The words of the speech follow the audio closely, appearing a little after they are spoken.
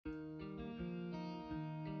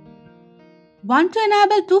Want to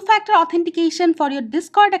enable two-factor authentication for your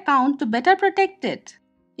Discord account to better protect it?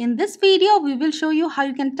 In this video, we will show you how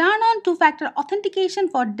you can turn on two-factor authentication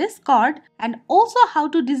for Discord and also how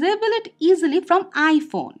to disable it easily from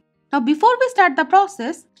iPhone. Now, before we start the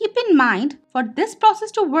process, keep in mind, for this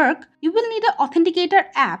process to work, you will need an authenticator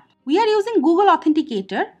app. We are using Google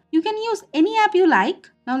Authenticator. You can use any app you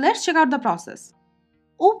like. Now, let's check out the process.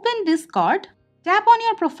 Open Discord, tap on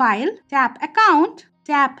your profile, tap Account,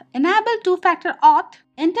 tap Enable Two-Factor Auth,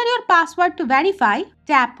 enter your password to verify,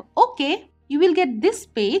 tap OK. You will get this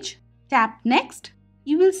page. Tap Next.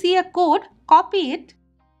 You will see a code. Copy it.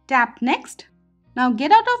 Tap Next. Now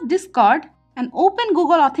get out of Discord and open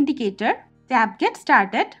Google Authenticator. Tap Get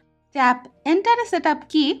Started. Tap Enter a setup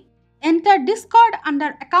key. Enter Discord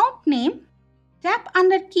under account name. Tap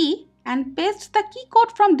under key and paste the key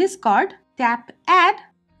code from Discord. Tap Add.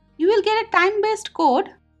 You will get a time-based code.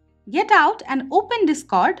 Get out and open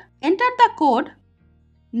Discord. Enter the code.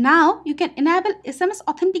 Now you can enable SMS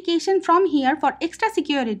authentication from here for extra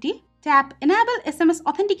security. Tap Enable SMS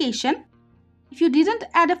authentication. If you didn't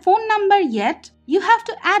add a phone number yet, you have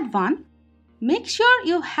to add one. Make sure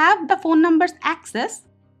you have the phone number's access.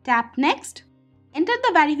 Tap Next. Enter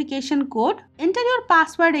the verification code. Enter your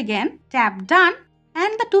password again. Tap Done.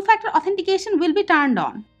 And the two-factor authentication will be turned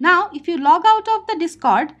on. Now if you log out of the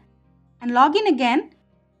Discord and log in again,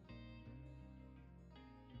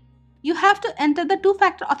 you have to enter the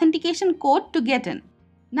two-factor authentication code to get in.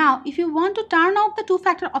 Now, if you want to turn off the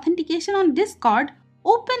two-factor authentication on Discord,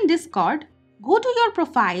 open Discord, go to your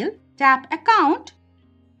profile, tap Account,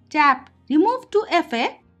 tap Remove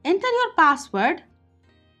 2FA, enter your password,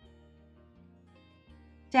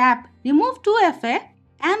 tap Remove 2FA,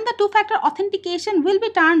 and the two-factor authentication will be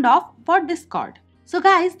turned off for Discord. So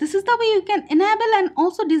guys, this is the way you can enable and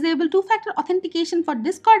also disable two-factor authentication for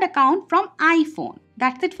Discord account from iPhone.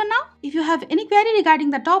 That's it for now. If you have any query regarding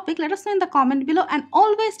the topic, let us know in the comment below and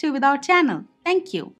always stay with our channel. Thank you.